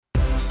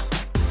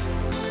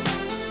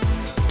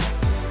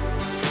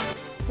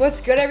What's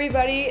good,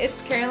 everybody?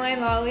 It's Caroline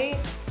Lawley.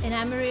 And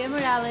I'm Maria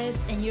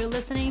Morales, and you're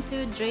listening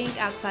to Drink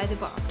Outside the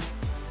Box.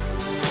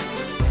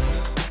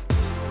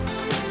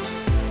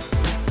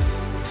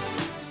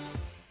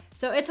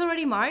 So it's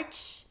already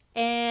March,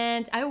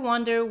 and I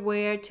wonder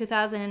where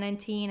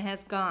 2019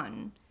 has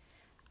gone.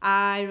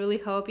 I really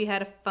hope you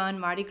had a fun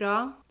Mardi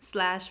Gras /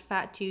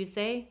 Fat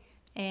Tuesday,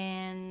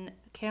 and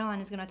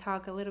Caroline is going to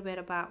talk a little bit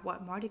about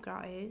what Mardi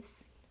Gras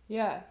is.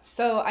 Yeah,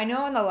 so I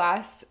know in the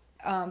last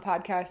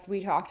podcast we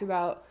talked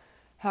about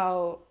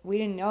how we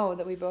didn't know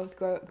that we both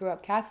grew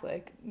up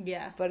Catholic.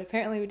 Yeah. But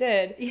apparently we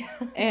did. Yeah.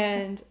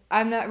 And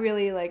I'm not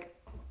really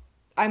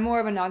I'm more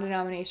of a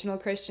non-denominational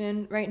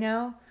Christian right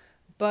now.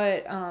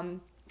 But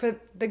for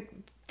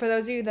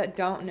those of you that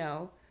don't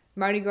know,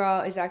 Mardi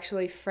Gras is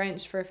actually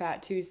French for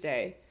Fat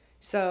Tuesday.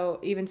 So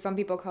even some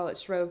people call it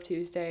Shrove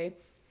Tuesday.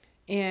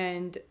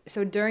 And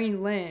so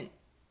during Lent,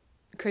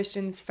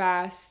 Christians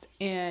fast,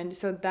 and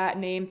so that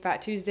name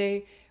Fat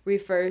Tuesday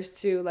refers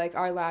to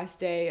our last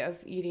day of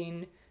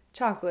eating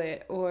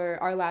chocolate, or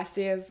our last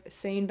day of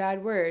saying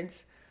bad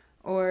words,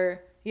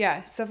 or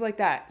stuff like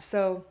that.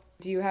 So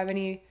do you have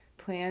any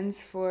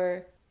plans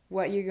for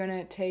what you're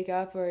gonna take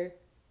up or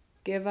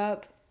give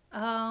up?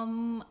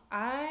 I'm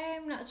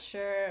not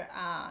sure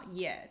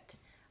yet.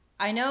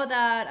 I know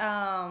that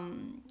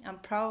I'm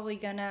probably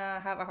gonna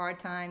have a hard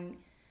time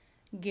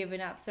giving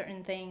up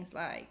certain things.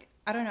 I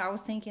don't know, I was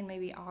thinking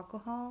maybe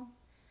alcohol,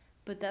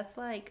 but that's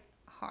hard.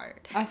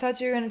 I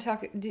thought you were gonna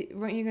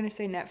weren't you gonna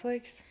say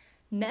Netflix?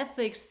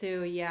 Netflix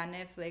too, yeah,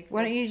 Netflix.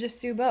 Why don't you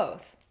just do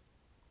both?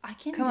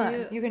 Come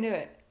on, you can do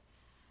it.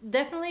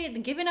 Definitely,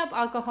 giving up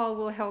alcohol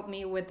will help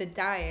me with the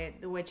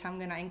diet, which I'm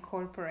gonna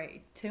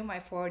incorporate to my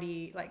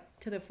 40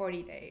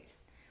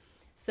 days.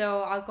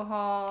 So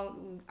alcohol,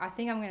 I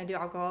think I'm gonna do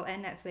alcohol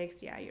and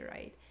Netflix. Yeah, you're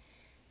right.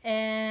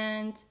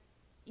 And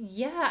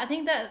yeah, I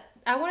think that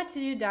I wanted to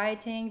do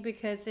dieting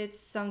because it's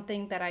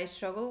something that I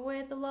struggle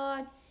with a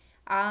lot.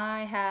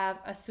 I have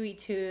a sweet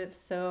tooth,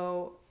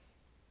 so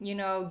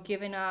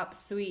giving up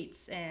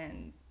sweets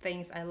and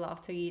things I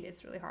love to eat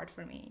is really hard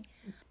for me.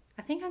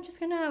 I think I'm just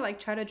gonna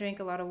try to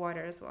drink a lot of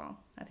water as well.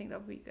 I think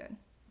that'll be good.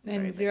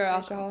 And zero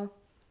alcohol.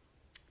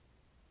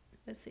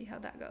 Let's see how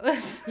that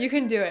goes. You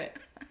can do it.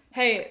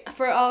 Hey,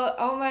 for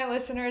all my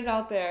listeners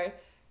out there,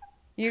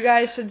 you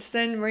guys should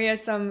send Maria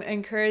some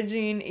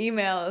encouraging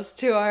emails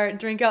to our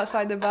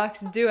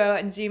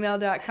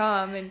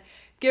drinkoutsidetheboxduo@gmail.com and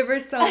give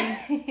her some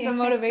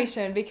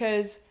motivation,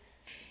 because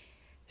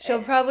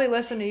she'll probably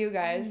listen to you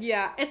guys.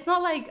 Yeah, it's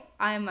not like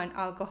I'm an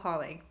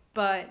alcoholic,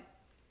 but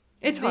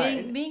it's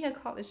hard. Being a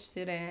college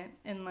student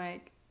and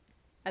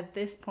at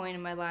this point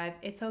in my life,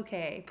 it's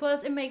okay.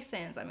 Plus, it makes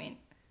sense. I mean,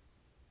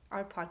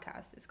 our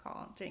podcast is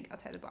called Drink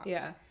Outside the Box.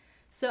 Yeah.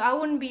 So I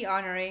wouldn't be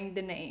honoring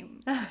the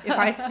name if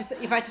I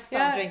just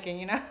stopped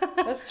drinking,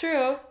 That's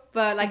true.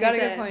 But you got a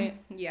good point.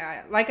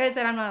 Yeah, like I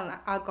said, I'm not an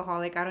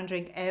alcoholic. I don't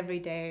drink every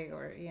day,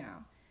 or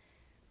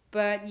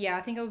But yeah,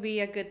 I think it would be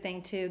a good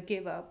thing to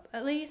give up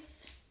at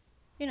least,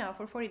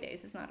 for 40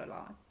 days. It's not a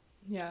lot.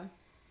 Yeah.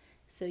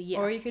 So yeah.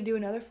 Or you could do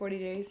another 40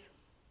 days.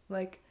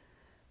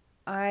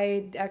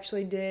 I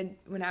actually did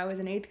when I was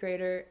an 8th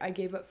grader. I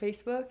gave up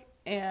Facebook,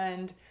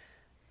 and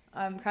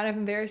I'm kind of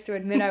embarrassed to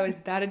admit I was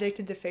that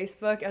addicted to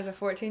Facebook as a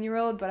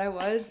 14-year-old, but I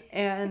was.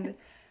 And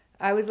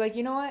I was like,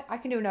 you know what? I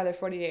can do another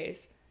 40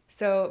 days.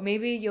 So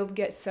maybe you'll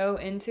get so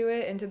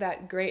into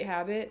that great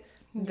habit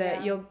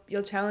that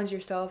you'll challenge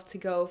yourself to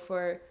go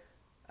for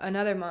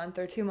another month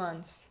or 2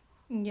 months.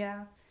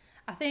 Yeah.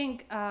 I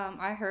think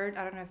I heard,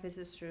 I don't know if this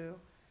is true,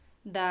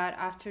 that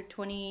after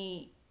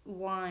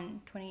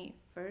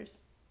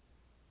 21st,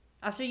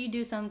 after you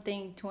do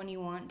something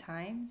 21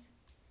 times,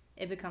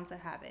 it becomes a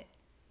habit.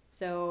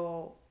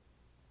 So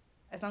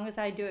as long as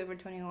I do it for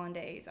 21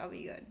 days, I'll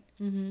be good.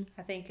 Mm-hmm.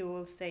 I think it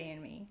will stay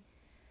in me.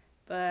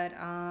 But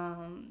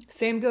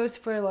same goes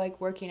for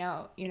working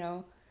out.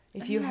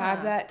 If you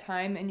have that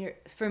time, and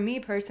for me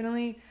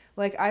personally,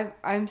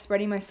 I'm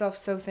spreading myself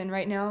so thin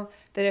right now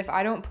that if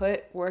I don't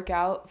put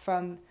workout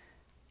from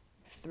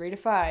 3 to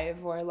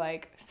 5 or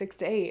 6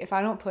 to 8, if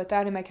I don't put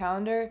that in my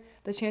calendar,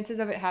 the chances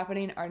of it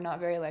happening are not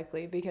very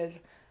likely, because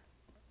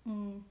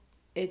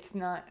it's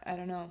not, I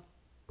don't know.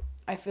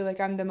 I feel like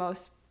I'm the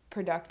most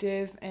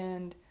productive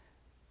and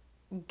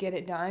get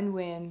it done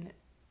when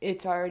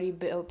it's already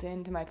built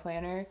into my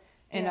planner,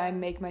 and I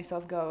make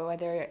myself go,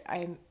 whether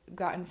I've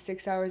gotten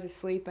 6 hours of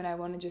sleep and I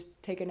want to just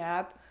take a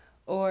nap,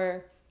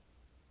 or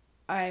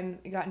I'm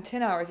gotten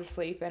 10 hours of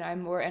sleep and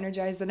I'm more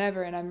energized than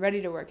ever and I'm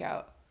ready to work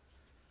out.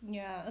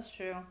 Yeah, that's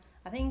true.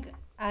 I think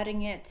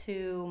adding it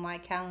to my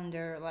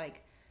calendar,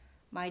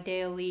 my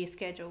daily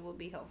schedule, will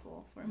be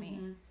helpful for me.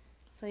 Mm-hmm.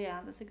 So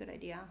yeah, that's a good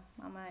idea.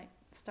 I might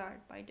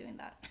start by doing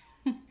that.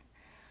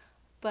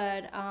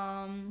 But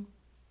I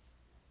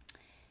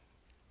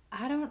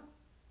don't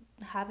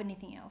have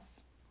anything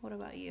else. What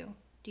about you?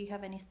 Do you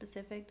have any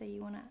specific that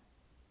you want to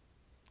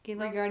give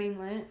up? Regarding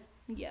Lent?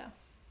 Yeah.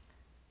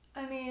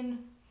 I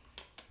mean,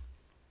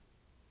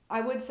 I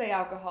would say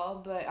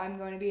alcohol, but I'm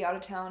going to be out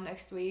of town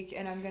next week,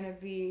 and I'm going to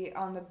be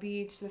on the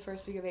beach the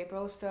first week of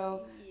April,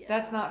 so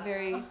that's not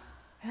very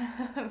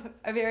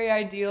a very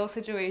ideal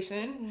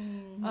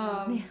situation.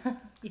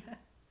 Yeah.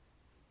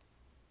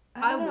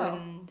 I don't know.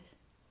 wouldn't.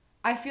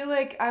 I feel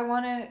like I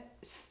want to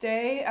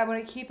stay. I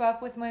want to keep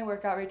up with my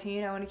workout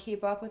routine. I want to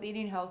keep up with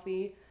eating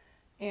healthy,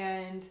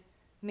 and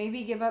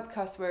maybe give up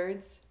cuss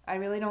words. I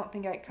really don't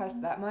think I cuss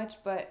that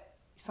much, but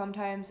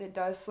sometimes it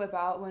does slip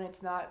out when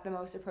it's not the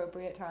most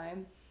appropriate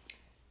time.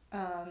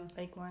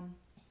 Like one.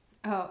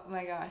 Oh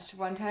my gosh.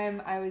 One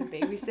time I was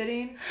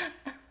babysitting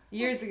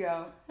years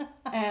ago,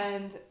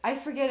 and I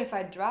forget if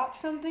I dropped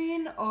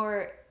something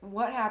or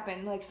what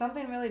happened. Like,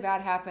 something really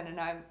bad happened, and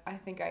I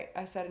think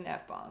I said an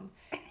F-bomb.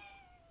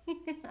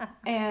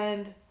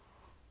 And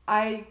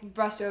I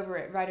brushed over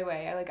it right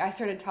away. I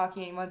started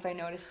talking once I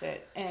noticed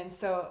it. And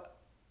so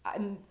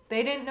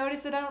they didn't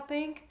notice it, I don't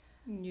think.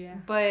 Yeah.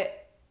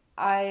 But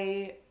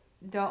I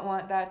don't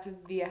want that to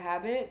be a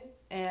habit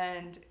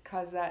and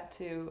cause that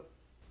to,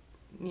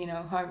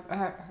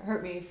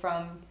 hurt me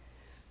from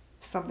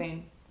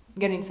something,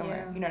 getting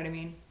somewhere. Yeah. You know what I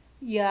mean?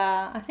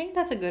 Yeah, I think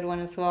that's a good one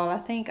as well. I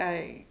think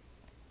I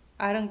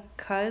don't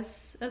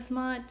cuss as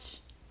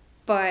much,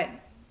 but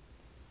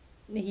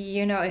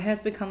it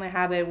has become a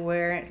habit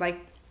where like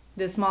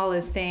the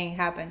smallest thing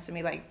happens to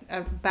me, like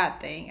a bad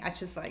thing, I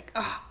just like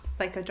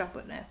I drop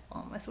an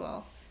F-bomb as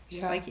well,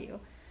 just like you,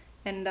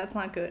 and that's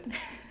not good.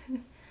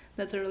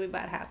 That's a really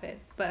bad habit,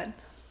 but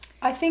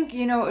I think,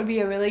 it would be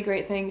a really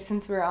great thing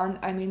since we're on,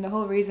 the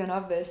whole reason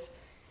of this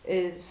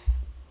is,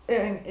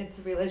 it's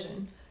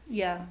religion.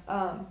 Yeah.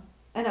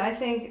 And I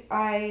think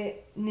I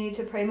need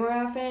to pray more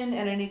often,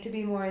 and I need to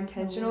be more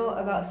intentional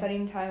about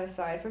setting time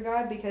aside for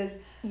God, because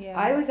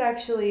I was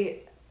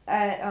actually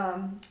at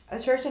a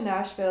church in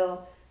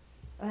Nashville,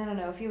 I don't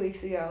know, a few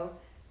weeks ago,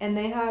 and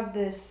they have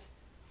this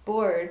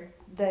board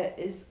that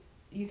is,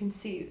 you can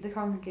see, the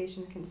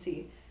congregation can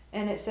see,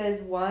 and it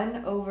says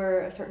 1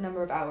 over a certain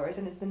number of hours,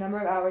 and it's the number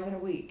of hours in a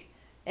week.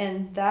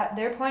 And that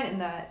their point in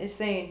that is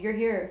saying, you're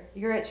here,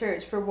 you're at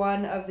church for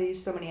one of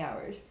these so many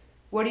hours.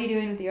 What are you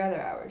doing with the other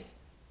hours?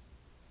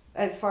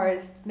 As far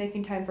as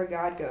making time for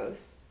God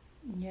goes.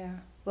 Yeah.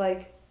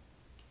 Like,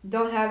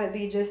 don't have it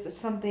be just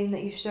something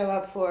that you show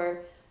up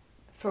for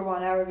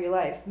 1 hour of your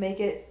life.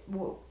 Make it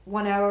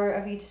 1 hour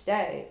of each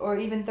day, or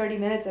even 30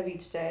 minutes of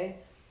each day.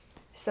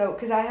 So,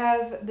 because I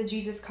have the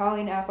Jesus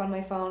Calling app on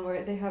my phone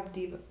where they have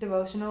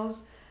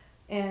devotionals,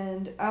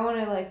 and I want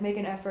to make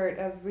an effort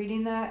of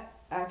reading that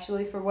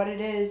actually for what it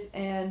is.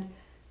 And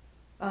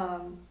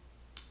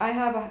I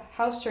have a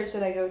house church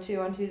that I go to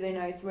on Tuesday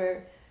nights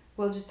where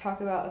we'll just talk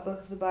about a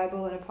book of the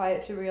Bible and apply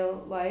it to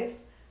real life,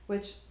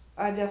 which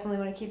I definitely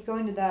want to keep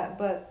going to that.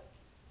 But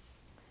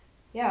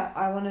yeah,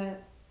 I want to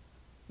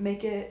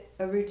make it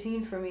a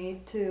routine for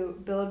me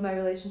to build my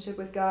relationship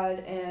with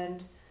God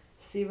and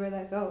see where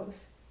that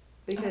goes.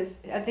 Because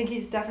I think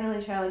He's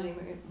definitely challenging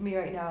me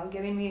right now,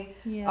 giving me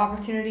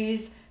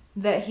opportunities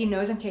that He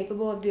knows I'm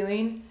capable of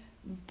doing,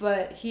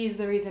 but He's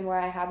the reason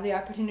why I have the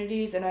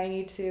opportunities, and I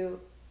need to,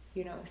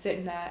 sit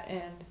in that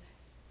and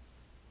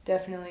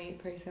definitely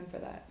praise Him for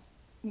that.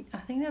 I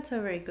think that's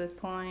a very good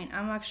point.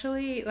 I'm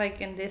actually,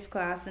 in this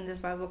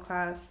Bible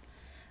class,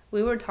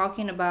 we were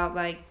talking about,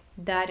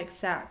 that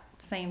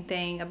exact same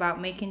thing,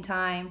 about making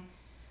time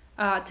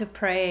to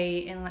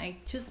pray and,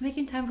 just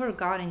making time for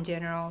God in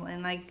general.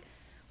 And,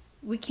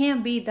 we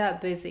can't be that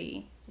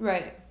busy.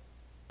 Right.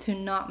 To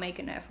not make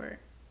an effort.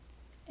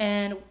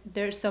 And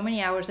there's so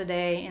many hours a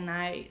day, and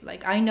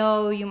I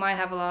know you might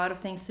have a lot of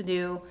things to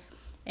do,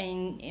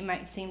 and it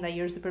might seem that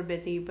you're super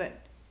busy, but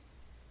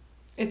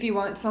if you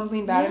want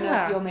something bad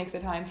enough, you'll make the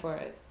time for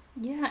it.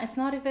 Yeah, it's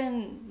not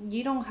even,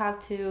 you don't have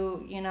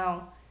to,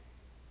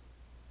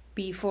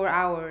 be 4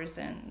 hours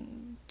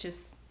and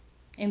just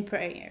in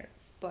prayer,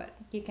 but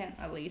you can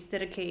at least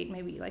dedicate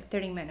maybe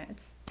 30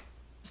 minutes.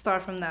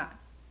 Start from that.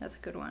 That's a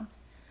good one.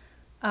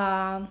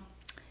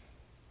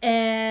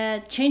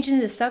 And changing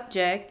the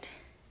subject,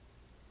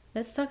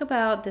 let's talk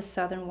about the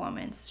Southern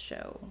Women's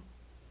Show.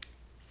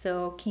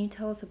 So can you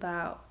tell us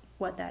about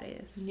what that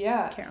is,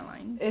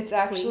 Caroline? It's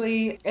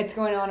actually, it's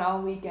going on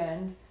all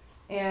weekend,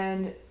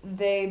 and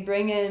they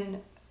bring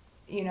in,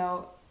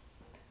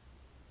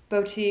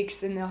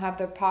 boutiques, and they'll have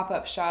the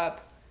pop-up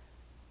shop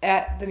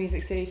at the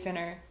Music City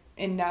Center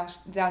in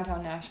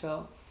downtown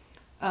Nashville.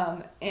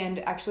 And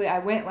actually I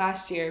went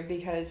last year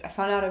because I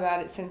found out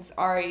about it since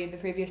Ari, the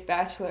previous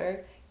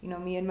Bachelor,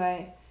 me and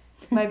my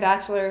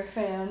Bachelor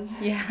fan,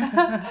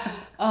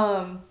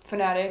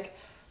 fanatic,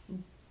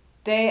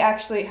 they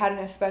actually had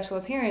a special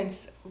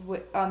appearance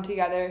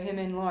together, him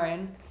and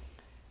Lauren,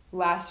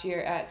 last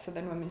year at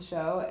Southern Women's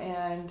Show,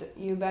 and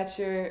you bet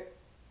your,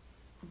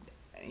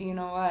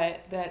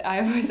 that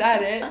I was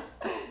at it.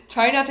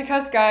 Try not to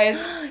cuss, guys.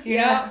 You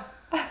know?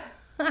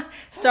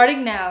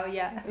 Starting now,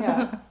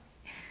 yeah.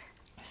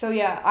 So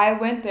I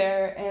went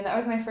there, and that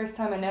was my first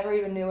time. I never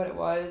even knew what it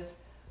was.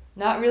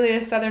 Not really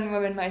a Southern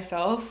woman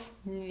myself,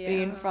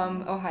 being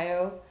from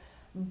Ohio,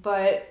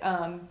 but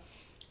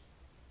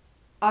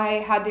I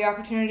had the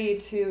opportunity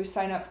to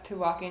sign up to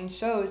walk in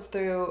shows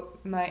through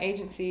my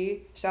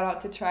agency. Shout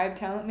out to Tribe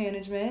Talent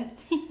Management.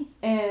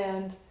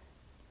 And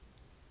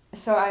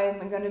so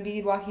I'm going to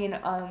be walking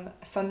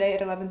Sunday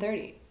at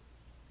 11:30.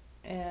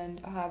 And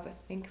I'll have, I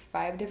think,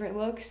 5 different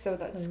looks, so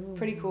that's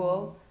pretty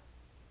cool.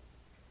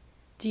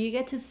 Do you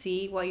get to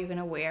see what you're going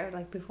to wear,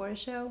 like, before a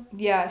show?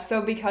 Yeah,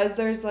 so because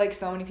there's, like,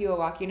 so many people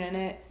walking in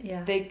it,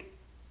 Yeah.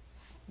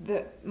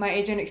 My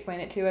agent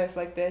explained it to us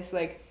like this,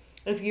 like,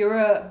 if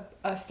you're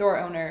a store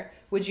owner,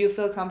 would you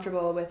feel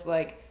comfortable with,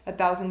 like,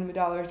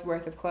 $1,000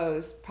 worth of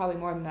clothes, probably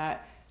more than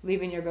that,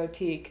 leaving your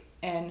boutique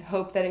and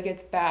hope that it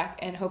gets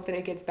back in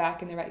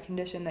the right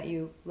condition that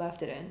you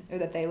left it in, or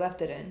that they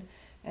left it in?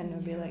 And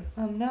it'll be like,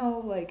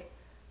 no, like,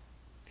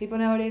 people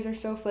nowadays are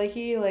so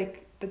flaky,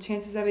 like, the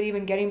chances of it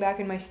even getting back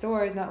in my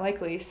store is not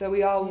likely. So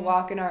we all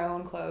walk in our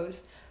own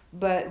clothes,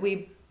 but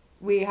we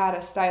had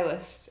a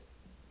stylist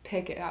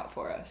pick it out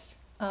for us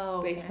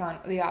based on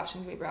the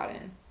options we brought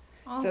in.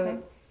 Oh,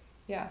 so,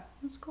 yeah.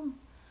 That's cool.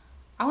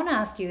 I want to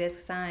ask you this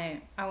because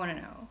I want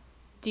to know.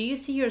 Do you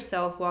see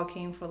yourself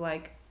walking for,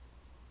 like,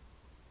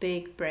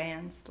 big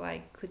brands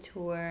like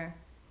couture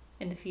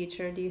in the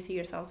future? Do you see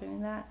yourself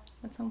doing that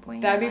at some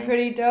point? That'd be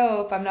pretty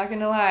dope, I'm not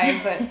gonna lie,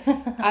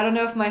 but I don't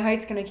know if my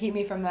height's gonna keep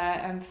me from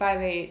that. I'm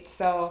 5'8",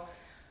 so...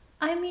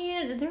 I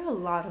mean, there are a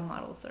lot of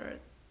models that are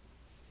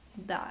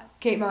that.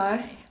 Kate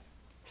Moss,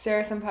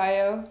 Sarah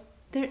Sampaio.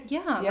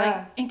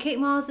 Like, and Kate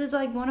Moss is,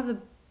 like, one of the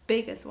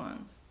biggest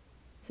ones.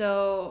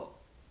 So,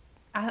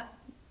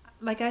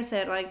 like I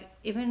said, like,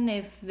 even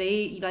if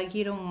they, like,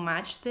 you don't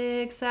match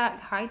the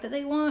exact height that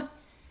they want,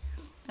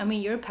 I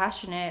mean, you're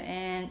passionate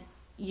and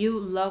you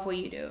love what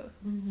you do.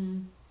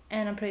 Mm-hmm.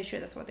 And I'm pretty sure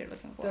that's what they're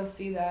looking for. They'll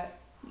see that.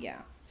 Yeah,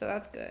 so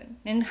that's good.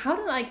 And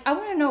I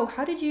want to know,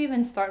 how did you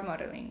even start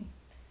modeling?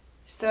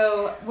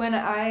 So when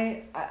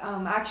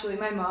actually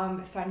my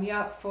mom signed me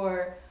up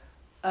for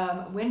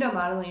window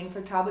modeling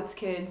for Talbot's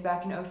Kids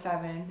back in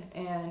 2007,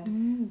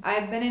 and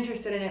I've been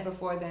interested in it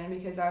before then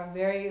because I'm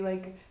very,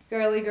 like,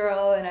 girly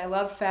girl, and I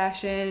love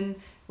fashion,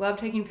 love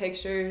taking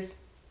pictures,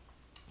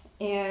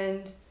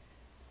 and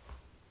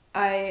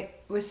I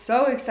was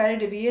so excited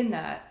to be in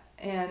that,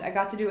 and I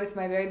got to do it with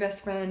my very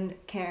best friend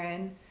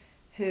Karen,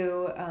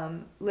 who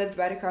lived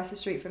right across the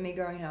street from me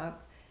growing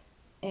up.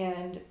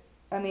 And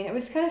I mean, it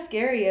was kind of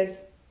scary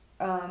as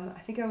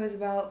I think I was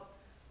about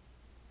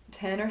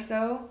 10 or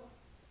so.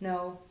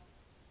 No,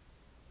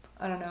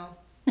 I don't know.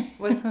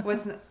 What's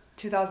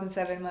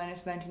 2007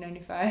 minus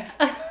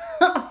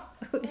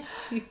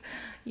 1995?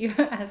 You're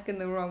asking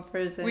the wrong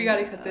person. We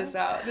gotta cut this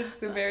out. This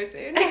is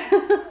embarrassing.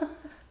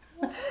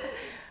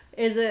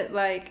 Is it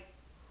like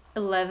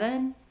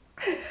 11?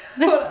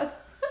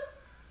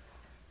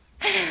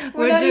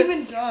 We're not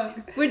even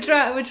drunk. We're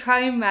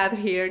trying math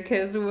here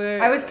because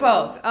I was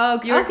 12. Oh,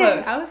 you were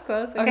close. I was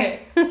close. Okay.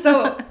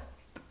 So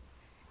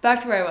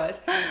back to where I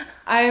was.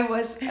 I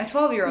was a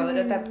 12-year-old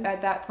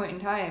at that point in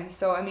time.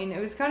 So I mean, it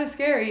was kind of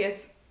scary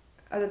as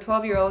a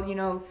 12-year-old, you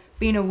know,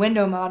 being a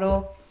window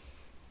model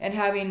and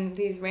having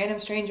these random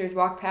strangers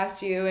walk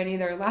past you and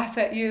either laugh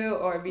at you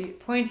or be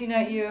pointing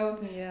at you.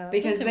 Yeah,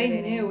 because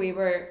they knew we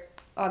were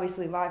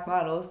obviously live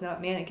models,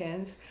 not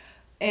mannequins.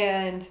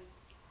 And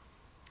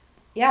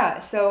yeah,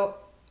 so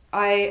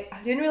I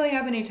didn't really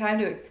have any time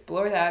to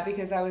explore that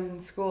because I was in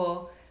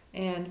school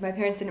and my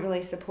parents didn't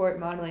really support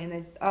modeling.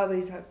 They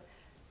always have,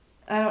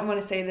 I don't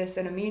want to say this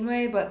in a mean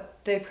way, but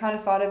they've kind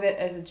of thought of it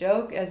as a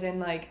joke, as in,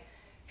 like,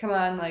 come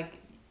on, like,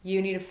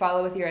 you need to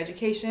follow with your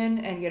education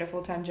and get a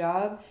full-time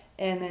job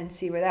and then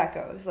see where that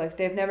goes. Like,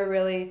 they've never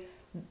really,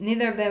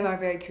 neither of them are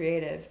very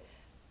creative.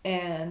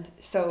 And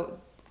so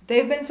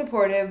they've been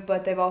supportive,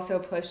 but they've also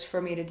pushed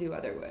for me to do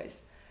other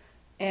ways.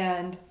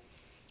 And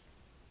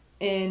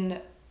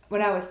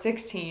when I was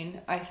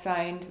 16, I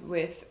signed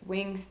with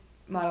Wings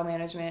Model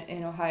Management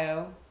in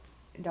Ohio,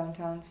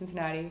 downtown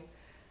Cincinnati,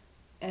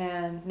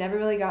 and never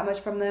really got much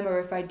from them, or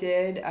if I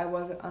did, I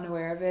wasn't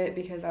unaware of it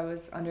because I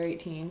was under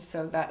 18,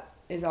 so that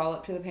is all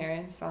up to the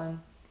parents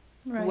on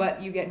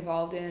what you get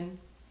involved in.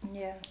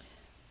 Yeah.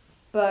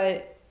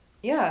 But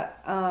yeah,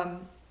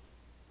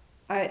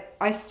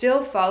 I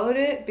still followed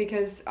it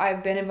because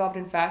I've been involved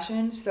in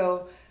fashion,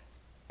 so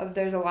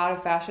there's a lot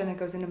of fashion that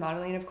goes into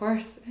modeling, of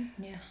course.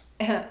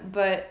 Yeah.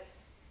 But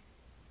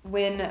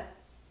when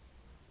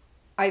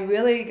I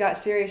really got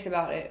serious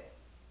about it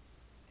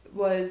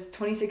was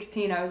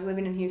 2016. I was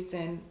living in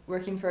Houston,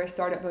 working for a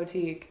startup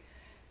boutique,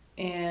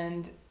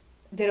 and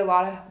did a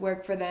lot of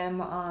work for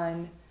them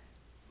on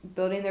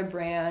building their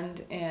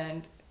brand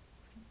and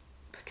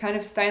kind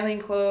of styling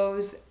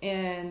clothes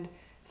and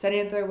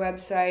setting up their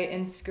website,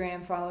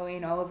 Instagram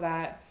following, all of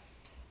that,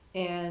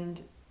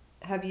 and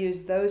have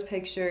used those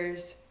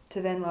pictures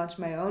to then launch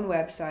my own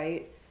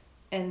website,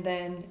 and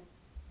then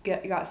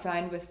got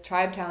signed with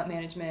Tribe Talent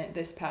Management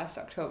this past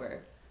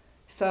October.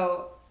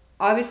 So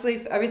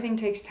obviously everything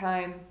takes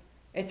time.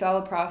 It's all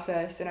a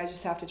process, and I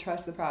just have to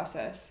trust the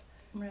process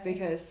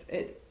because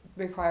it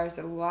requires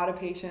a lot of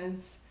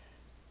patience.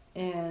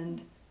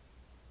 And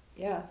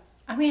yeah.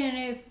 I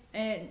mean,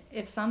 And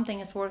if something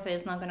is worth it,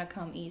 it's not gonna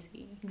come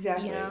easy.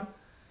 Exactly. You know.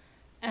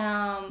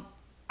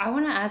 I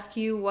want to ask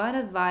you, what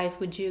advice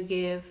would you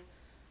give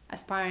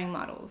aspiring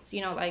models?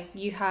 You know, like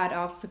you had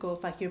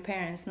obstacles like your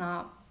parents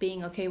not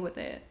being okay with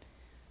it,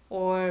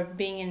 or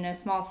being in a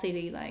small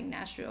city like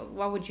Nashville.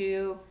 What would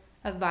you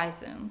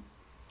advise them?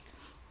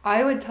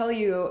 I would tell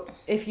you,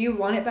 if you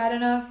want it bad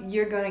enough,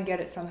 you're going to get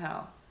it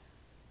somehow.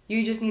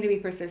 You just need to be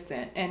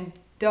persistent and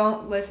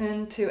don't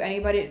listen to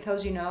anybody that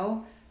tells you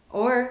no.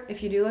 Or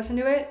if you do listen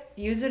to it,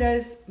 use it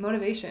as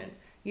motivation.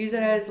 Use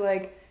it as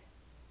like,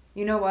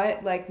 you know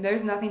what? Like,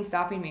 there's nothing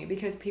stopping me,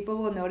 because people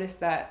will notice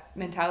that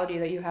mentality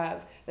that you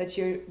have, that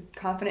you're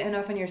confident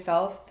enough in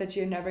yourself that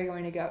you're never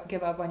going to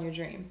give up on your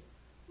dream.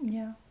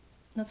 Yeah,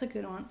 that's a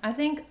good one. I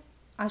think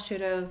I should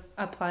have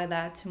applied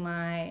that to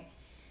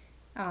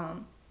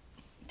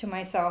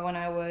myself when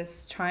I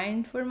was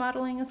trying for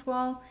modeling as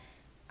well.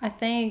 I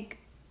think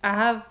I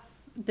have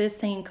this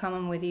thing in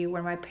common with you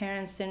where my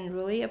parents didn't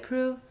really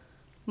approve.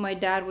 My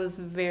dad was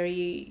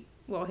very,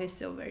 well, he's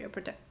still very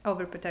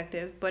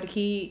overprotective, but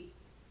he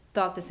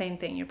thought the same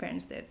thing your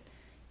parents did.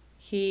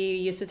 He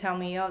used to tell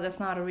me, oh, that's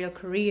not a real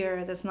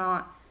career. That's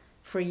not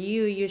for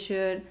you. You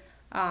should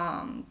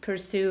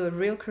pursue a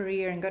real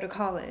career and go to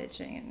college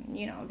and,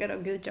 you know, get a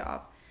good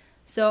job.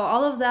 So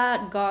all of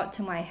that got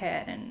to my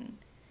head. And,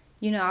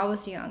 you know, I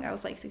was young. I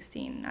was like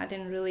 16. I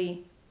didn't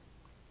really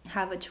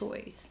have a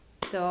choice.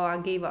 So I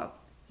gave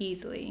up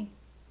easily.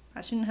 I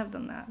shouldn't have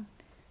done that.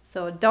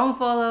 So don't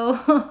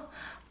follow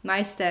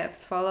my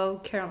steps. Follow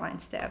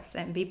Caroline's steps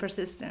and be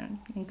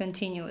persistent and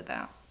continue with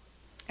that.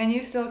 And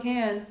you still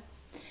can.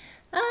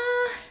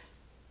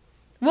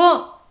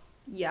 Well,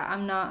 yeah,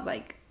 I'm not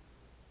like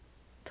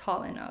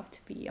tall enough to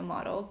be a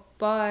model,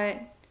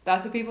 but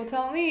That's what people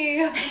tell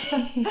me.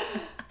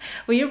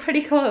 well, you're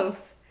pretty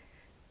close.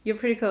 You're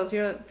pretty close.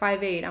 You're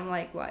 5'8". I'm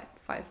like, what,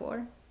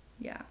 5'4"?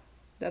 Yeah,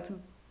 that's a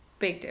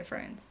big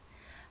difference.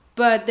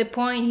 But the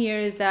point here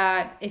is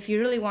that if you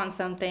really want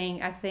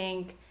something, I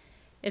think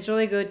it's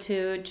really good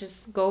to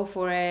just go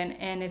for it.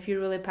 And if you're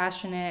really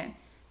passionate,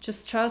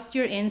 just trust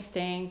your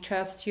instinct,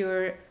 trust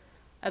your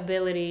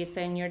abilities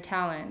and your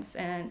talents,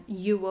 and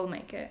you will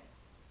make it.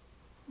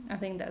 I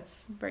think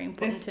that's very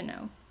important to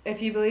know.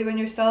 If you believe in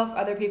yourself,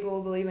 other people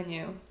will believe in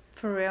you.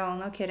 For real,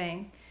 no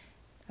kidding.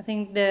 I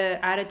think the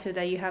attitude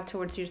that you have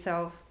towards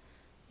yourself,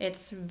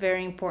 it's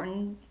very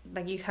important.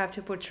 Like, you have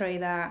to portray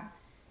that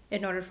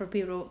in order for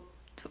people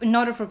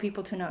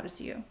to notice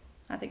you.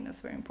 I think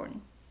that's very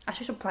important. I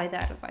should apply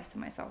that advice to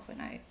myself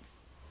when I...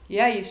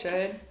 Yeah, you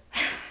should.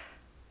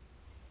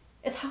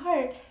 It's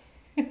hard.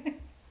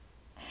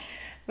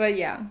 But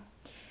yeah.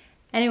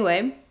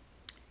 Anyway,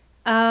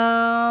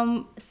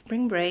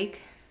 spring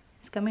break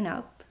is coming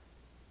up,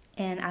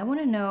 and I want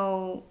to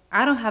know,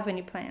 I don't have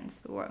any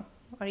plans, but what,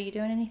 are you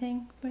doing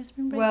anything for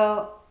spring break?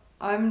 Well,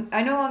 I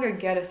no longer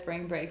get a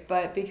spring break,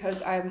 but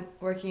because I'm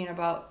working in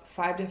about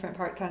 5 different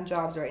part-time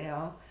jobs right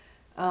now,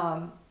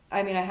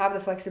 I mean, I have the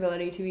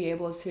flexibility to be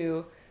able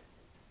to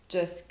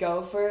just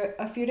go for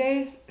a few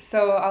days.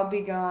 So I'll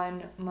be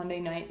gone Monday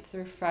night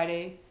through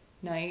Friday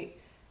night,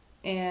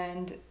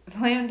 and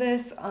planned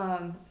this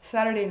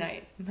Saturday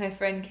night. My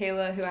friend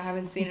Kayla, who I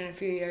haven't seen in a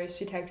few years,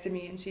 she texted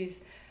me, and she's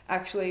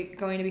actually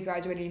going to be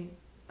graduating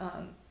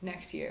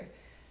next year.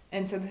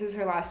 And so this is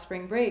her last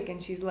spring break,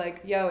 and she's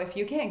like, yo, if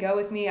you can't go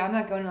with me, I'm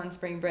not going on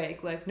spring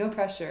break. Like, no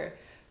pressure.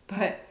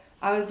 But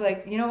I was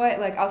like, you know what?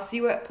 Like, I'll see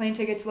what plane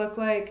tickets look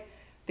like,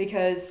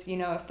 because, you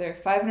know, if they're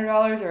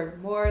 $500 or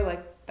more,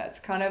 like,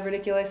 that's kind of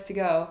ridiculous to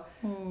go.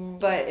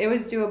 But it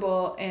was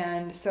doable,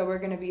 and so we're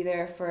going to be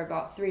there for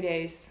about 3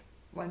 days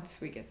once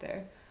we get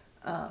there,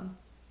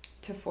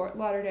 to Fort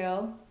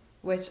Lauderdale,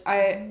 which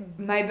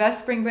my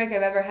best spring break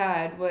I've ever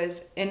had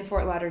was in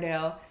Fort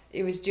Lauderdale.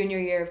 It was junior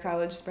year of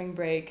college spring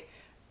break,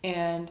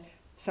 and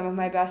some of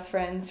my best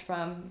friends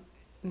from,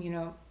 you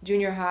know,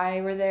 junior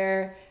high were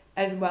there,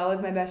 as well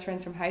as my best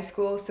friends from high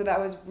school. So that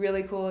was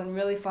really cool and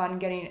really fun,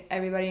 getting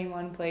everybody in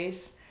one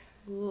place.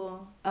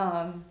 Cool.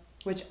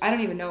 Which I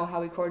don't even know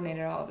how we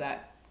coordinated all of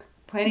that.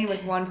 Planning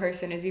with one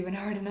person is even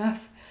hard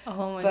enough.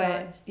 Oh my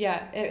but gosh.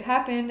 yeah, it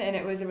happened, and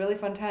it was a really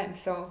fun time.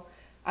 So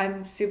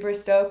I'm super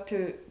stoked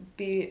to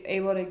be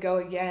able to go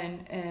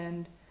again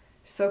and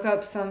soak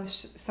up some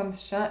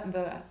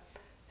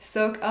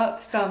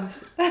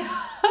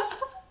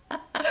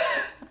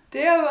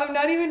damn, I'm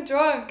not even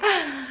drunk.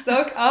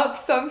 Soak up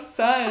some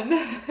sun,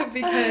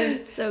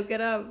 because Soak it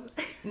up.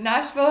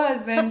 Nashville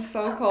has been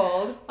so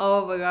cold.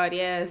 Oh my god,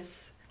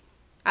 yes.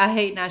 I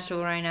hate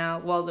Nashville right now.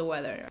 Well, the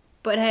weather.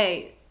 But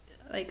hey,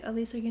 like, at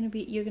least you're gonna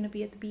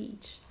be at the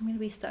beach. I'm gonna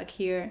be stuck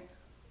here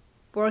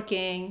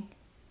working.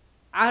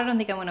 I don't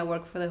think I'm gonna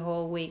work for the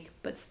whole week,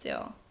 but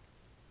still,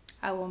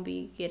 I won't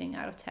be getting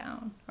out of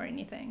town or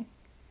anything.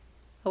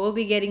 I will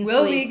be getting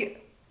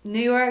sleep. New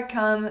York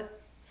come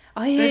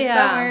this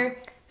summer.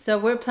 So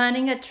we're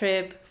planning a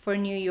trip for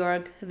New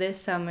York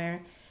this summer,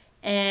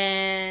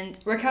 and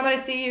we're coming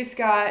to see you,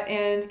 Scott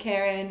and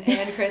Karen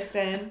and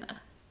Kristen.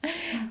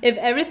 If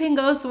everything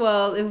goes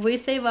well, if we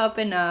save up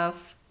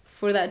enough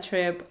for that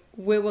trip,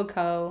 we will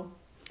go.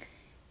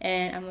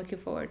 and I'm looking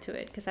forward to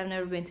it because I've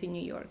never been to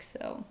New York,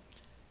 so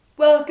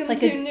welcome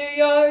to New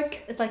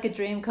York. It's like a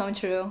dream come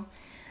true.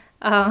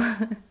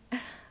 But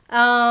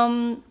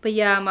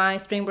yeah, my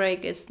spring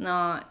break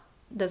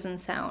doesn't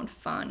sound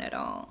fun at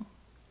all.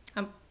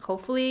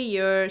 Hopefully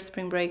your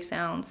spring break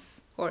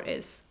sounds or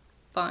is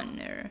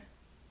funner.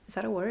 Is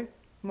that a word?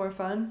 More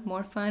fun?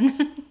 More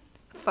fun?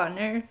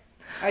 Funner?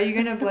 Are you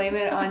gonna blame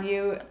it on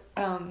you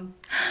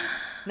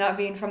not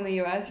being from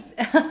the US?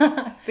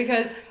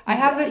 Because I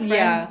have this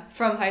friend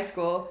from high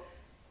school.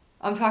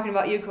 I'm talking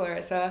about you,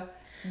 Clarissa.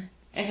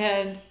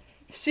 And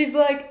she's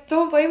like,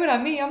 don't blame it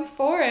on me, I'm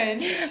foreign.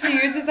 She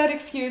uses that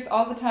excuse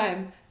all the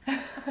time.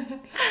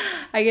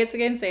 I guess I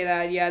can say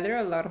that. Yeah, there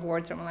are a lot of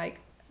words where I'm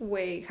like,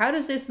 wait, how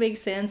does this make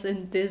sense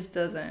and this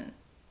doesn't?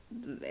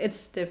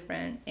 It's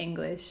different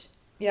English.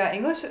 Yeah,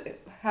 English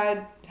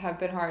have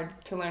been hard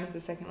to learn as a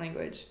second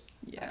language.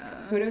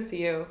 Yeah. Kudos to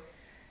you.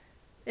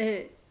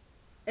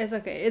 It's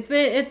okay. It's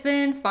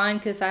been fun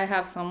because I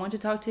have someone to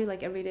talk to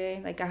like every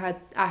day. Like I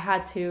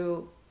had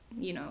to,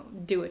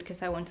 do it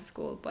because I went to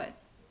school, but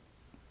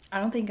I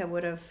don't think I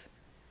would have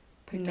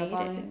picked up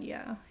on it.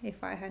 Yeah,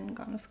 if I hadn't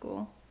gone to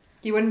school.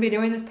 You wouldn't be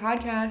doing this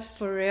podcast.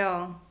 For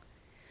real.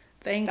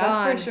 Thank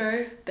God. That's for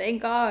sure.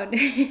 Thank God.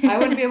 I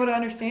wouldn't be able to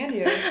understand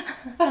you.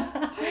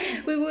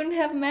 We wouldn't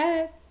have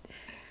met.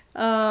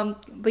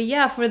 But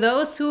yeah, for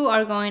those who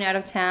are going out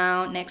of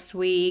town next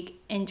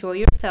week, enjoy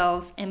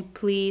yourselves and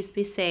please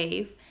be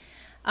safe.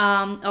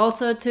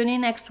 Also tune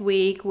in next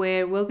week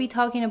where we'll be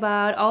talking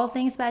about all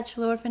things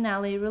Bachelor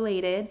finale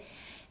related.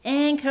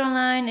 And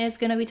Caroline is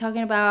going to be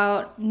talking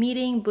about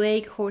meeting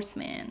Blake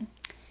Horstmann,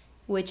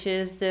 which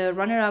is the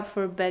runner-up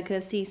for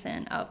Becca's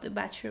season of The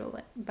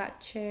Bachelor.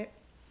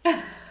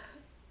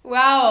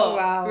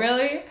 Wow.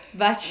 Really?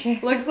 Bachelor.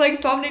 Looks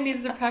like somebody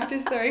needs to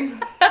practice their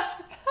English.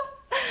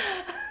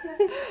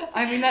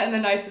 I mean that in the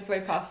nicest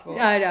way possible.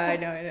 I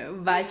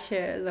know.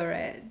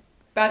 Bachelorette.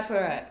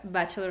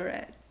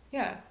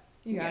 Yeah,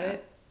 you got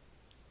it.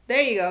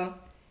 There you go.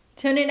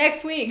 Tune in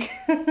next week.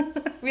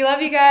 We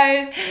love you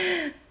guys.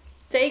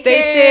 Stay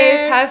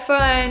safe. Have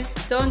fun.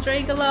 Don't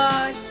drink a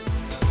lot.